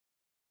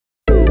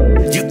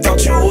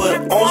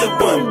the only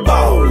one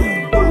ballin'.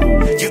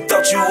 You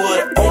thought you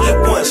were the only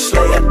one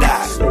slay or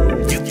die.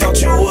 You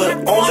thought you were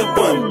the only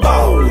one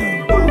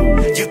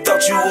ballin'. You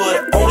thought you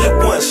were the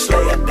only one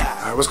slay or die.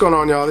 Alright, what's going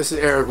on, y'all? This is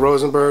Aric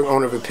Rosenberg,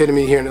 owner of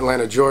Epitome here in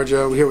Atlanta,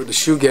 Georgia. We're here with the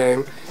shoe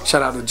game.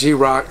 Shout out to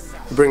G-Rock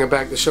for bringing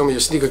back the Show Me Your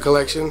Sneaker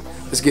collection.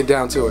 Let's get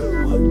down to it.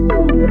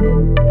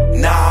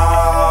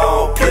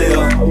 Now, player.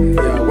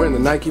 Yeah, we're in the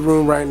Nike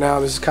room right now.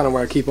 This is kind of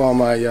where I keep all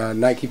my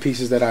Nike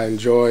pieces that I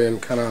enjoy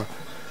and kind of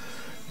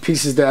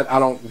pieces that I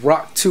don't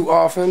rock too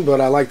often, but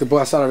I like to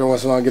bust out every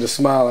once in a while and get a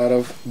smile out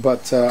of.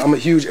 But I'm a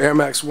huge Air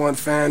Max 1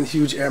 fan,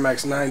 huge Air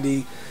Max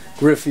 90,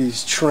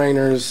 Griffey's,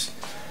 trainers.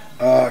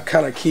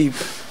 Kind of keep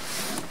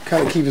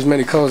as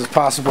many colors as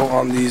possible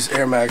on these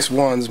Air Max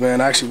 1s,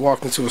 man. I actually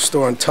walked into a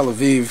store in Tel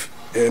Aviv,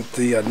 at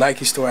the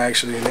Nike store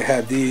actually, and they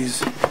had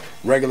these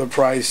regular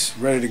price,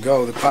 ready to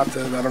go. The pop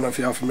I don't know if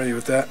y'all familiar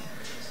with that.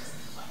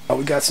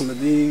 We got some of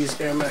these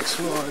Air Max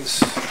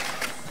 1s.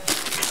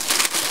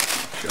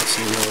 Y'all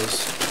seen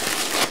those?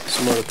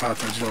 Some other pop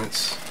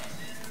joints.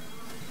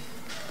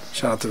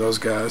 Shout out to those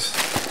guys.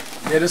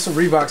 Yeah, there's some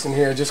Reeboks in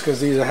here just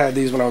because I had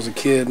these when I was a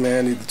kid,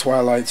 man. The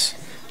Twilights.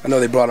 I know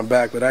they brought them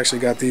back, but I actually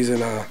got these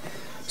in a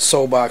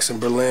Soul Box in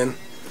Berlin,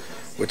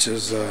 which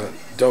is a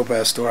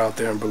dope-ass store out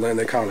there in Berlin.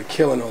 They're kind of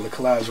killing on the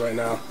collabs right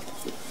now.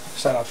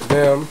 Shout out to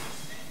them.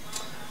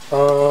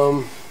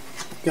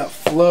 Got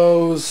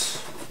Flows.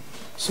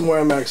 Some more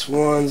Air Max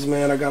 1s,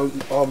 man. I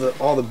got all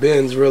the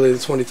bins, really, the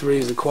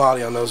 23s. The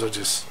quality on those are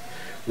just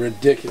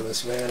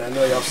ridiculous, man. I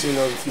know y'all seen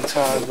those a few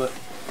times, but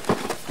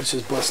let's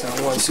just bust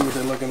down one, see what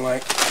they're looking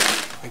like.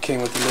 It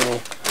came with the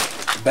little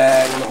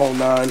bag and the whole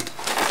nine.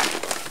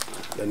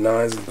 The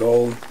nines, the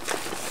gold.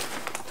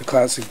 The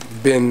classic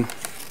bin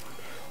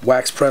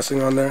wax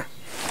pressing on there.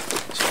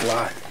 It's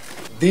fly.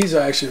 These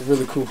are actually a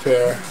really cool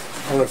pair.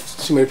 I don't know if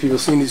too many people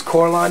have seen these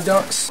Coraline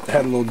dunks. They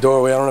had a little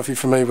doorway. I don't know if you're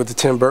familiar with the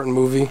Tim Burton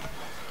movie.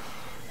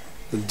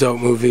 The dope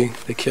movie,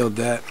 they killed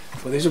that.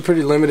 But these are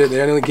pretty limited. They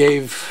only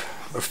gave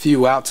a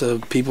few out to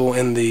people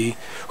who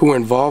were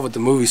involved with the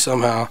movie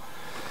somehow.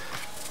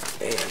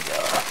 And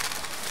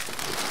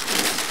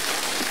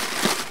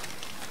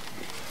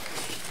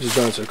these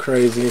dunks are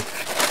crazy.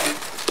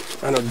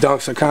 I know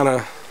dunks are kind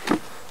of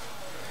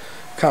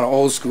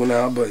old school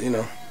now, but you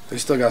know they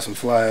still got some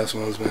fly ass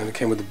ones, man. They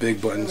came with the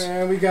big buttons.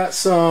 Man, we got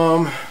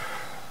some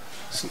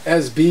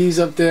SBs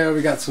up there.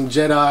 We got some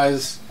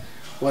Jedis.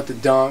 What the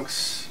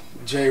dunks.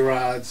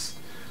 J-Rods,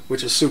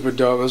 which are super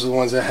dope. Those are the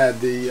ones that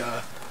had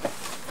the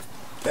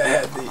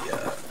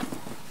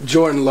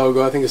Jordan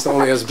logo. I think it's the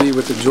only SB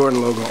with the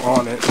Jordan logo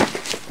on it,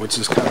 which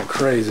is kind of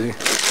crazy.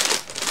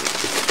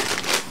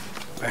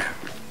 Man.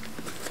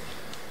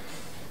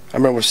 I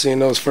remember seeing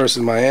those first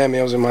in Miami.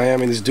 I was in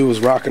Miami. This dude was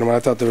rocking them. I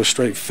thought they were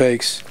straight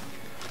fakes,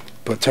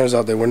 but it turns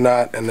out they were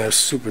not, and they're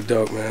super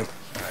dope, man.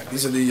 Right,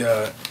 these are the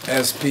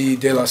SB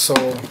De La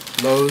Soul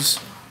lows,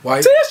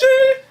 white,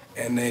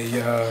 and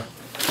they.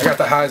 I got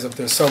the highs up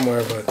there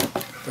somewhere, but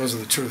those are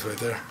the truth right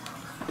there.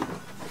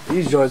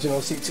 These joints you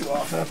don't see too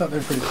often. I thought they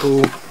were pretty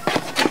cool.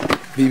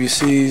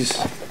 BBCs.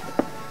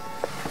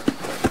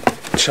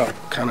 Chuck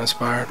kind of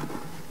inspired.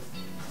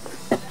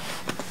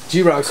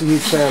 G-Rock's a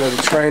huge fan of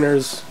the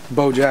trainers,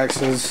 Bo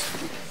Jacksons.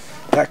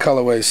 That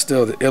colorway is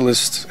still the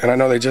illest, and I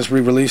know they just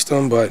re-released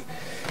them, but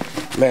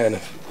man,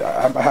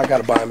 I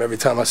gotta buy them every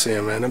time I see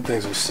them, man. Them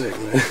things are sick,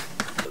 man.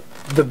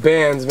 The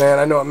bands, man,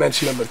 I know I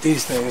mentioned them, but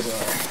these things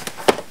are...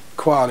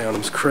 quality on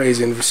them is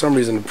crazy, and for some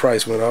reason the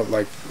price went up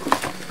like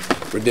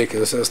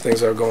ridiculous as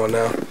things are going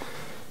now.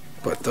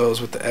 But those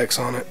with the X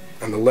on it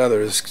and the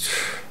leather is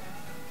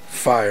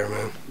fire,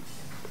 man.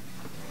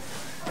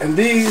 And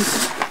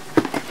these,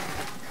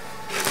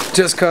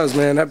 just cause,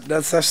 man,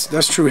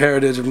 that's true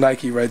heritage of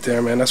Nike right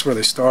there, man. That's where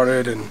they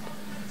started, and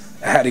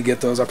I had to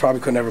get those. I probably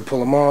could never pull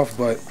them off,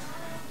 but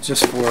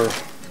just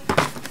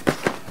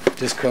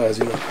cause,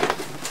 you know,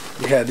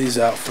 we had these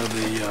out for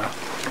the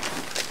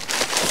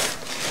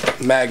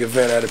mag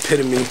event at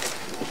Epitome.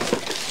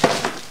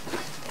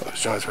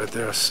 Those joints right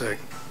there are sick.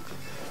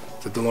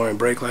 The DeLorean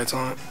brake lights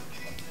on it.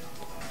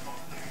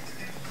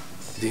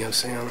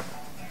 DMC on it.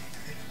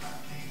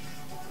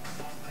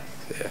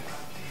 Yeah,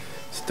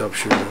 it's a dope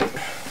shoe.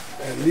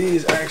 And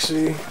these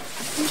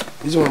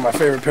are one of my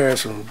favorite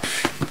pairs from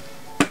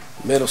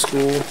middle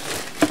school.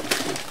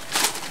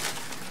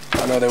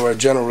 I know they were a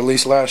general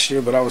release last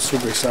year, but I was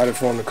super excited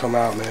for them to come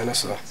out, man.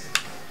 It's a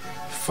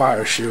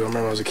fire shoe. I remember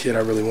when I was a kid, I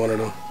really wanted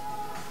them.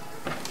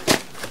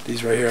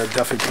 These right here are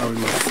definitely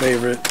probably my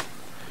favorite.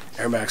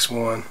 Air Max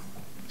 1.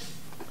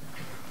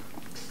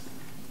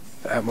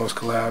 The Atmos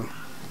collab.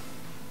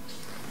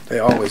 They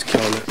always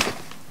killing it.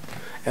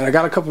 And I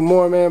got a couple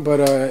more, man,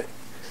 but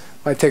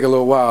might take a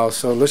little while.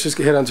 So let's just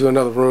head on to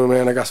another room,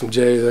 man. I got some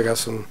J's, I got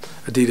some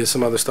Adidas,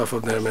 some other stuff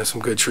up there, man.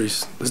 Some good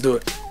treats. Let's do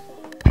it.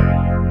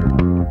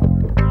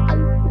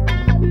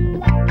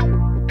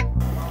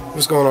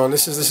 What's going on?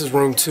 This is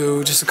room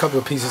 2. Just a couple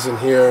of pieces in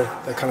here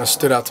that kind of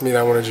stood out to me that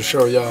I wanted to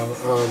show y'all.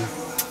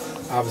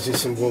 Obviously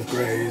some Wolf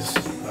Grays. I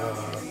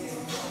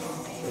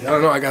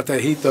don't know, I got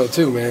that heat though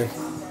too, man.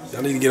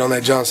 I need to get on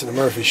that Johnson &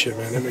 Murphy shit,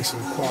 man. They make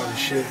some quality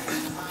shit.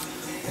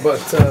 But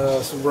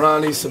some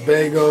Ronnie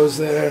Sebagos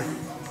there.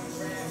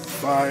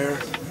 Fire.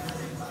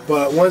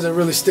 But ones that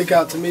really stick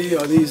out to me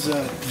are these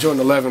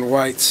Jordan 11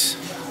 whites.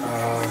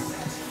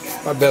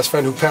 My best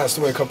friend who passed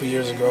away a couple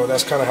years ago,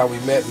 that's kind of how we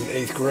met in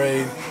 8th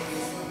grade.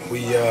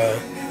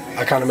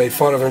 I kind of made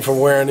fun of him for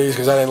wearing these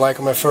because I didn't like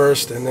them at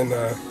first, and then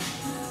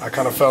I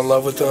kind of fell in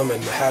love with them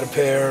and had a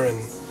pair,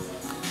 and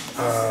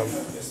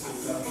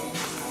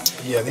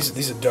yeah,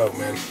 these are dope,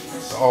 man.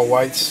 The all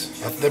whites.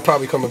 They're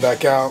probably coming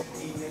back out,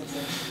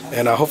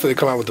 and hopefully they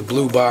come out with the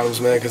blue bottoms,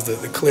 man, because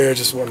the clear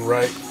just wasn't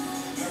right.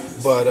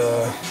 But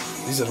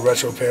these are the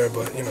retro pair,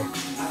 but you know,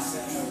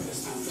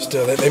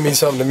 still they mean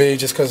something to me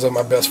just because of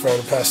my best friend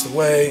who passed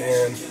away,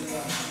 and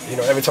you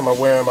know, every time I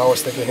wear them, I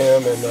always think of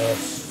him, and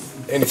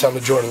anytime the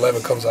Jordan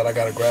 11 comes out, I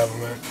gotta grab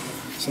them, man.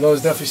 So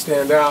those definitely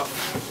stand out.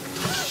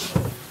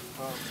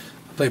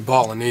 I play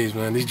ball in these,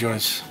 man. These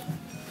joints,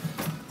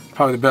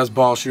 probably the best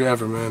ball shoe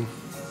ever, man.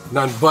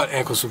 Nothing but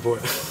ankle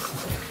support.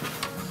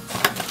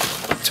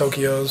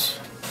 Tokyos.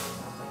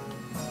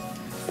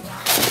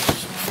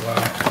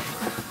 Wow.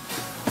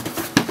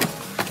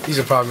 These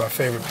are probably my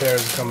favorite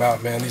pairs to come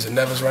out, man. These are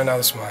Nevers right now.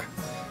 It's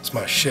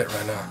my shit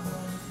right now.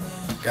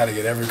 Gotta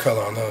get every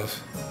color on those.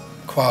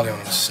 Quality on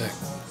them is sick.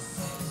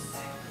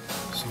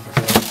 Super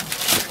dope.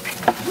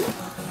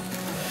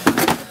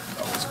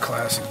 Oh, it's a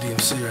classic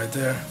DMC right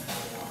there.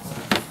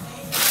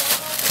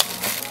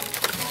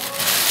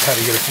 Had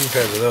to get a few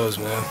pairs of those,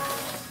 man.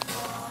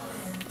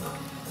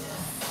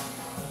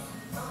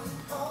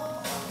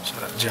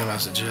 Shout out to Jam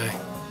Master J.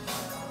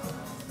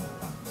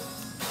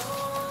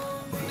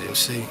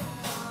 DMC.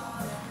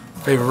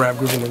 Favorite rap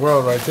group in the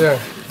world right there.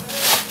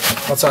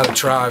 Outside of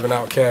Tribe and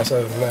Outkast,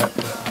 other than that.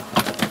 But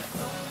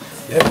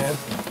yeah, man.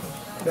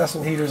 Got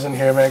some heaters in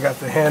here, man. Got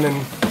the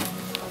Hannon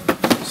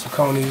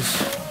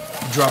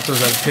Sauconys. Dropped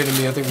those at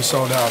Epitome. I think we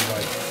sold out in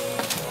like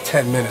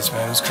 10 minutes,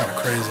 man. It was kind of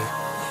crazy.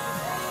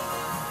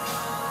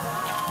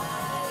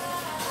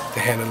 The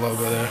Hannon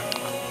logo there.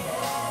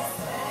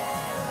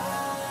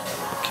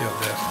 Killed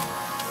that.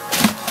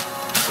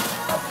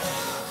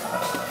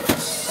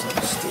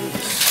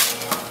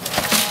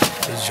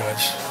 These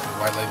joints, the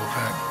white label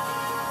pack.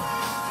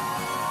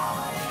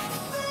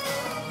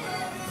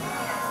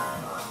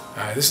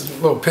 Alright, this is a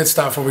little pit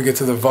stop before we get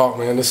to the vault,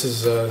 man. This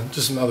is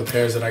just some other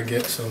pairs that I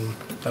get, some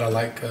that I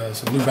like.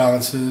 Some New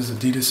Balances,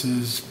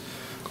 Adidas's,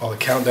 all the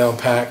countdown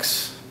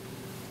packs,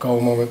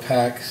 gold moment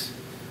packs.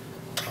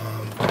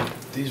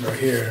 These right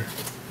here.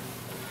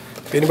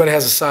 If anybody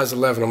has a size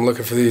 11, I'm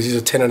looking for these. These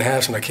are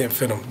 10.5s and I can't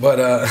fit them. But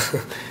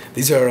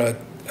these are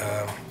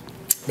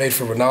made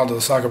for Ronaldo, the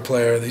soccer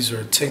player. These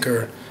are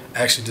Tinker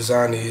actually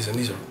designed these, and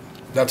these are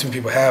not too many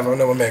people have. I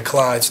know my man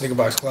Clyde,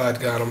 Sneakerbox Clyde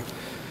got them.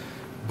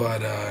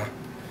 But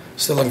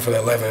still looking for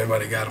that 11.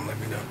 Anybody got them, let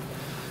me know.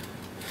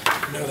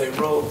 You know, they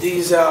rolled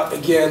these out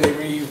again. They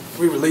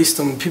re-released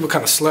them. People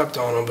kind of slept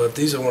on them, but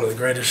these are one of the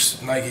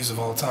greatest Nikes of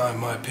all time, in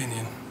my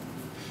opinion.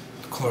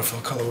 The chlorophyll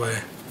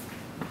colorway.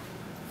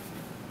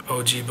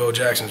 OG Bo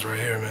Jackson's right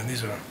here, man.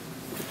 These are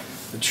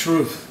the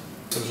truth.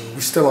 We're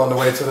still on the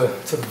way to the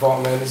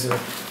vault, man. These are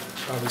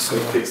probably some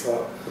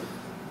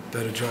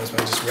better joints,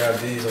 man. I just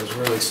grabbed these. I was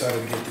really excited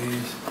to get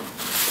these.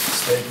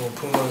 Staple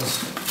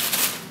Pumas.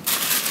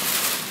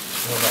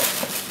 About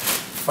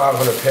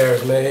 500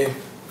 pairs made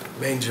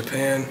in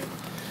Japan.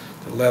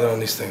 The leather on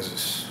these things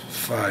is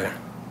fire.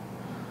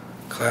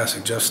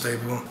 Classic Jeff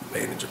Staple,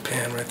 made in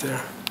Japan right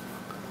there.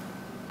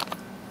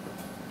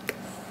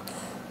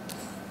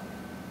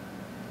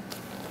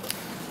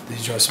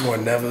 These joints are more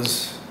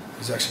Nevers.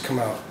 These actually come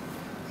out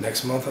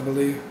next month, I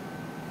believe.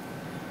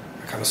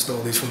 I kind of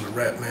stole these from the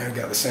rep, man.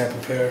 Got the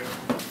sample pair.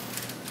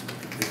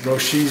 These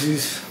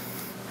Roshizis,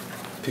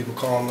 people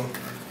call them.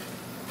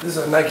 This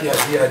is a Nike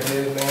idea I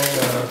did,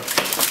 man.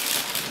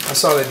 I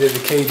saw they did the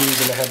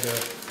KDs and they had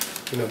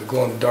the, you know, the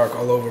glow in the dark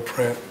all over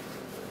print.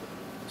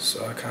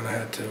 So I kind of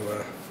had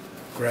to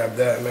grab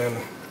that, man.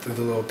 Threw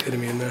the little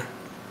epitome in there.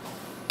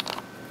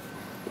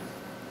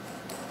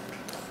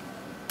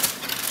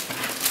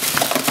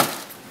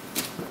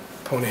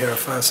 Pony hair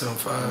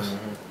 575s.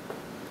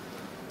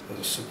 Those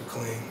are super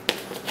clean.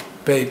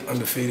 Bape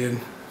undefeated.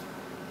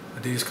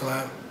 Adidas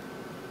collab.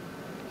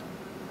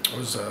 There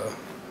was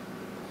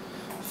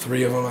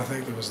 3 of them, I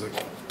think. There was the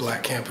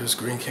black campus,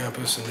 green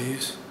campus, and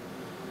these.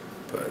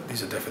 But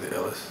these are definitely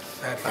the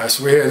illest. Alright,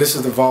 so we're here. This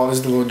is the vault. This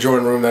is the little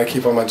Jordan room that I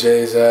keep all my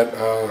J's at.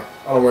 I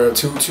don't wear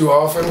them too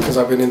often because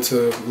I've been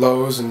into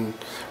lows and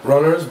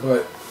runners,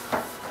 but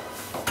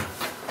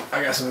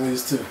I got some of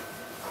these too.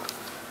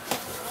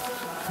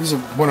 These are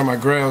one of my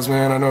grails,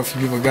 man. I know a few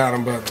people got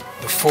them, but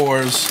the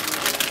 4s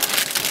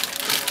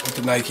with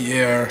the Nike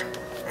Air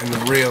and the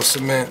real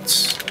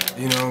cements,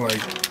 you know,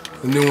 like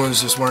the new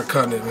ones just weren't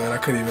cutting it, man. I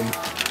couldn't even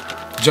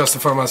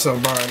justify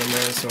myself buying them,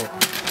 man. So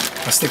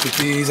I stick with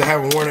these. I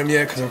haven't worn them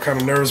yet because I'm kind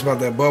of nervous about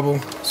that bubble.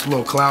 It's a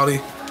little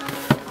cloudy,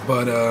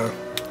 but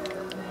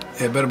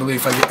yeah, better believe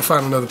if I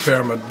find another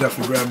pair, I'm gonna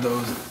definitely grab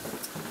those.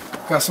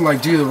 Got some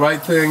like Do the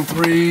Right Thing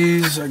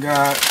 3s. I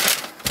got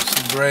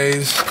some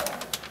grays.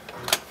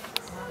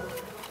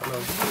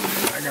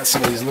 I got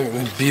some of these, look at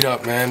these beat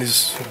up, man.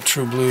 These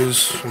True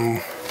Blues from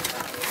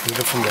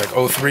like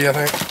 03, I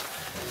think.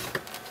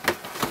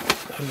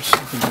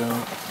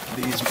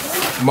 These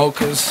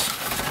mochas.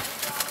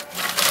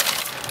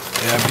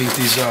 Yeah, I beat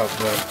these up,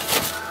 but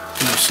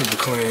these are super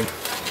clean.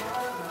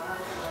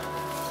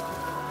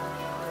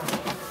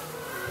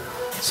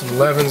 Some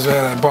 11s,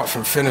 man, I bought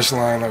from Finish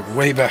Line like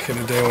way back in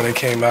the day when they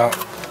came out.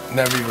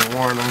 Never even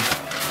worn them.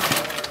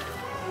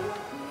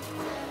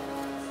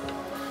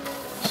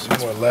 Some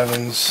more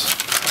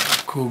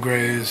 11s, Cool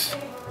Grays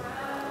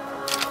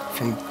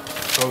from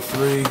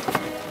 03.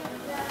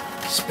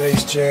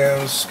 Space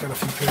Jams, got a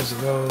few pairs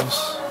of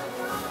those.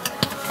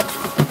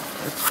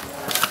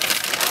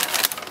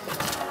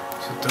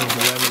 So those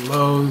 11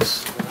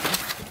 lows.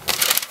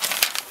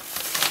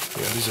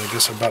 Yeah, these I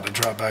guess are about to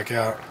drop back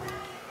out.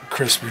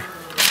 Crispy.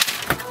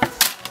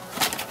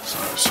 So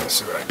let's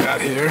see what I got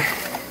here.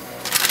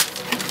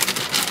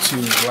 2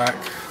 black.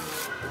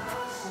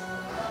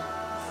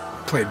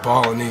 Played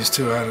ball in these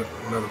too. I had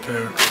another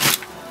pair.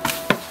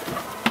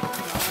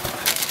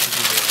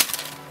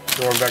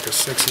 Dornbecker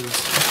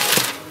 6s.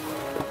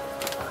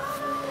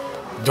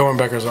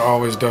 Dornbeckers are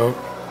always dope.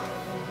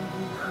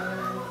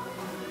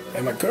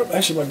 And my girl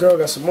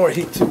got some more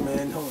heat too,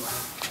 man. Hold on.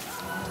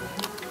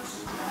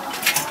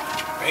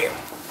 Bam.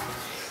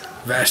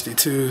 Vashti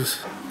 2s.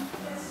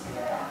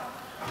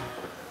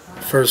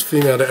 First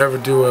female to ever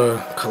do a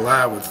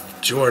collab with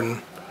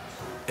Jordan.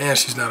 And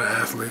she's not an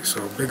athlete,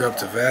 so big up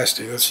to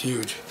Vashti. That's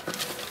huge.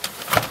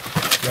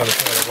 Another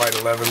pair of white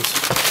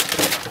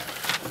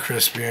 11s.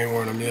 Crispy, ain't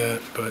worn them yet,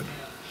 but.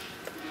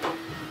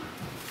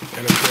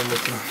 And again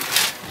with the.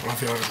 I don't know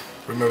if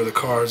y'all remember the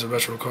cars, the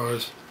retro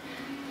cars.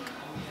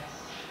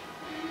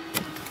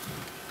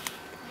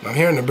 I'm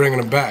hearing they're bringing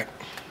them back.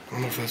 I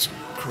don't know if that's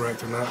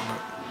correct or not,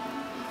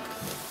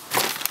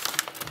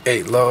 but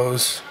 8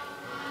 lows.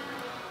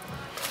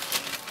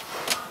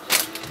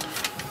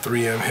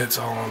 3M hits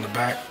all on the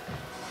back.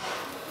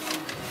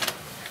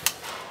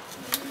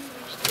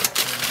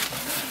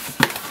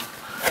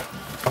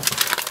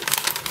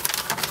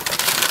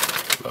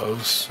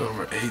 Lows,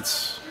 silver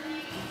 8s.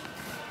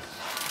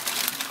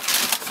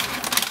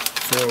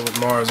 4 with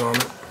Mars on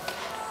it.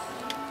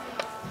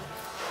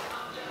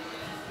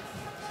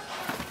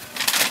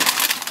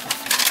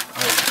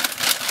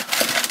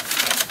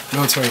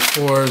 Military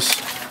 4s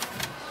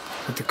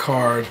with the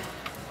card.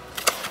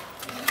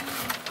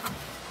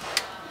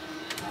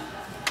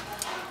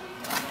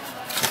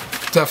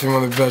 Definitely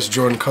one of the best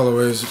Jordan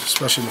colorways,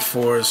 especially the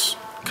 4s.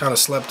 Kind of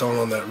slept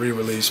on that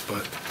re-release,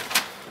 but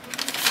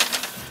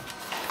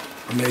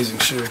amazing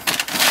shoe.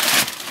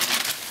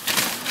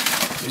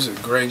 These are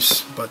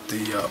Grace, but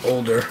the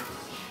older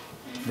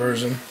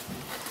version.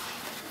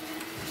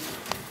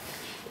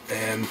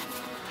 And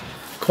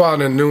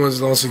quality of the new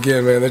ones, once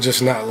again, man, they're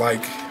just not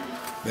like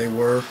they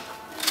were.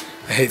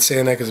 I hate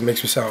saying that because it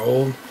makes me sound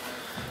old,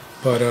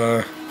 but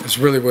it's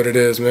really what it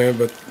is, man.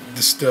 But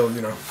it's still,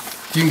 you know,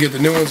 if you can get the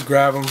new ones,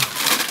 grab them,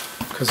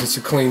 because it's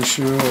a clean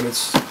shoe and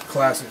it's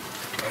classic.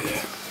 Oh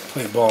yeah,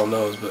 playing ball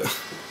knows, but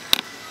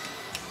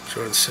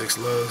Jordan 6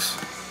 lows.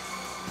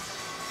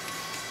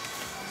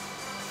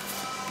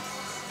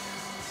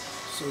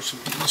 So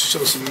let's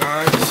show some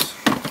 9s.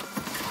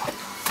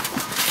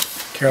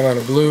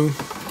 Carolina Blue.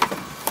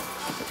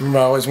 Remember,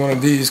 I always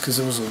wanted these because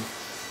there was a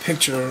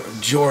picture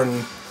of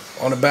Jordan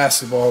on a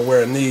basketball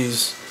wearing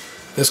this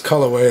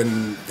colorway,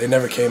 and they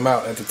never came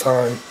out at the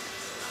time.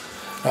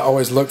 I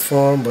always looked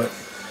for them, but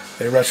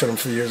they retroed them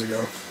 2 years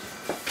ago.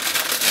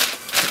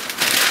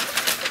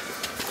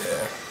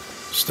 Yeah,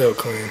 still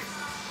clean.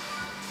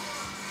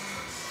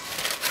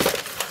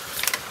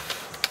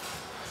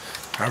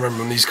 I remember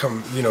when these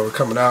were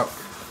coming out,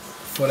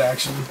 foot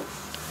action.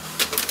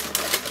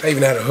 I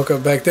even had a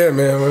hookup back there,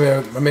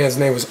 man. My man's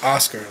name was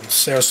Oscar in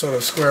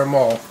Sarasota Square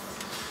Mall.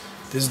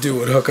 This dude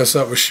would hook us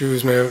up with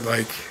shoes, man.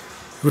 Like,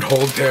 he would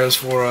hold pairs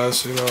for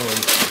us, you know.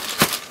 And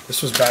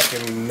this was back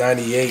in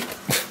 '98,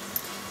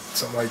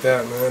 something like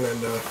that, man.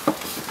 And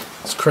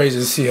it's crazy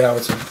to see how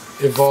it's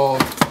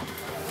evolved.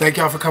 Thank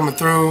y'all for coming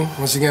through.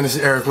 Once again, this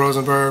is Aric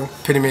Rosenberg,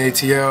 Epitome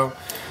ATL.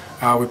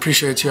 We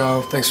appreciate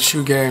y'all. Thanks for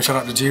Shoe Game. Shout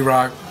out to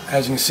G-Rock.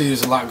 As you can see,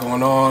 there's a lot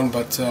going on,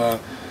 but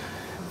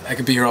I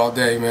could be here all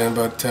day, man.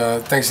 But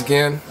thanks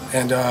again,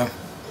 and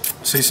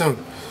see you soon.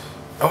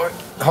 Oh,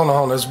 hold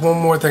on. There's one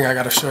more thing I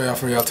got to show y'all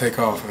before y'all take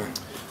off, man.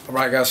 All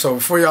right, guys. So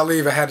before y'all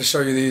leave, I had to show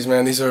you these,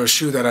 man. These are a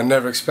shoe that I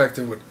never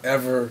expected would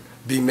ever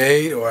be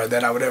made, or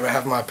that I would ever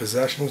have in my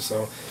possession.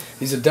 So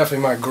these are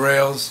definitely my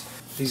grails.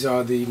 These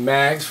are the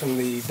mags from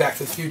the Back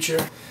to the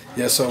Future.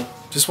 Yeah. So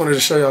just wanted to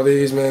show y'all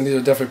these, man. These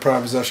are definitely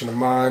pride possession of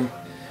mine.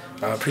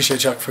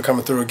 Appreciate y'all for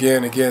coming through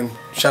again. Again,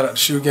 shout out to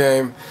Shoe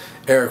Game,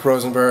 Aric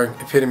Rosenberg,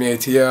 Epitome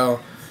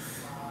ATL.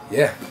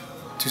 Yeah,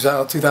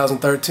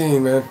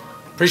 2013, man.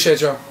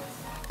 Appreciate y'all.